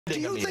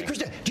attending a meeting.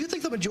 Kristina, do you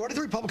think the majority of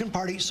the Republican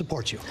Party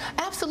supports you?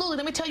 Absolutely.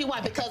 Let me tell you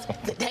why. Because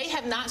they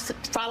have not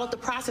followed the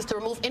process to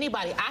remove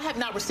anybody. I have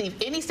not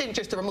received any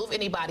signatures to remove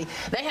anybody.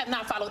 They have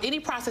not followed any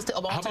process to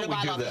alter the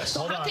bylaws.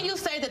 So how can you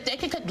say that they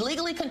can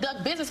legally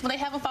conduct business when they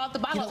haven't followed the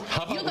bylaws?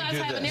 You guys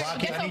have an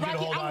Rocky, I need you to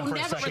hold on for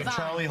a second.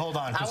 Charlie, hold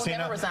on.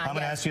 Kristina, I'm going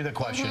to ask you the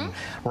question.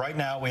 Right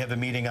now, we have a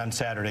meeting on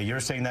Saturday. You're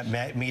saying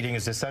that meeting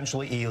is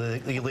essentially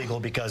illegal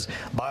because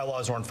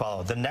bylaws weren't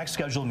followed. The next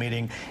scheduled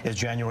meeting is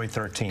January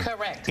 13th.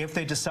 Correct. If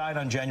they decide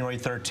on January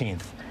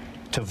 13th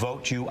to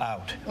vote you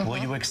out, will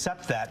you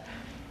accept that?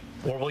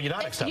 Or will you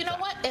not accept that? You know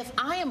what? If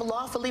I am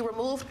lawfully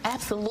removed,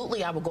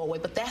 absolutely I will go away.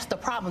 But that's the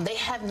problem. They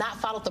have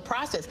not followed the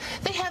process.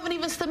 They haven't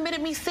even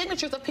submitted me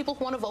signatures of people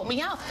who want to vote me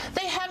out.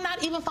 They have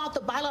not even followed the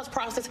bylaws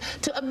process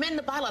to amend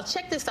the bylaws.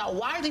 Check this out.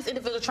 Why are these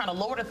individuals trying to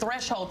lower the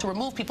threshold to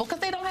remove people?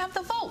 Because they don't have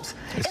the votes.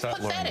 It's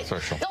pathetic.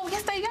 Oh,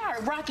 yes, they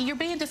are. Rocky, you're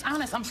being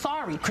dishonest. I'm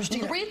sorry.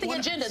 Kristina, read the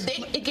agenda.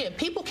 Again,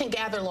 people can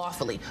gather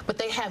lawfully, but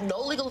they have no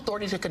legal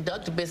authority to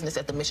conduct business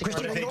at the Michigan.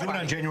 But if they do it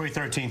on January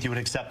 13th, you would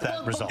accept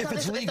that result? If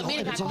it's legal,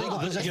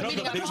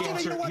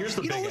 Here's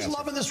the big who's answer.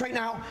 loving this right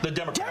now? The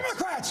Democrats.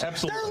 Democrats.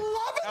 Absolutely. They're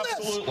loving this.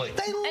 Absolutely.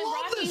 They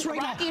love this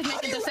right Rocky is now.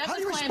 making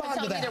deceptive claims and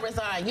telling me to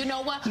resign. You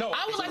know what? No,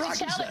 I would like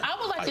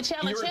to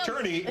challenge your him.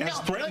 attorney has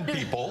threatened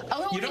people.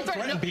 You don't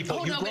threaten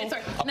people. You grow,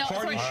 a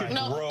party should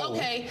grow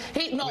okay.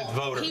 He with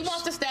voters.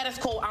 wants the status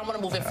quo. I want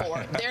to move it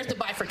forward. There's the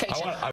bifurcation.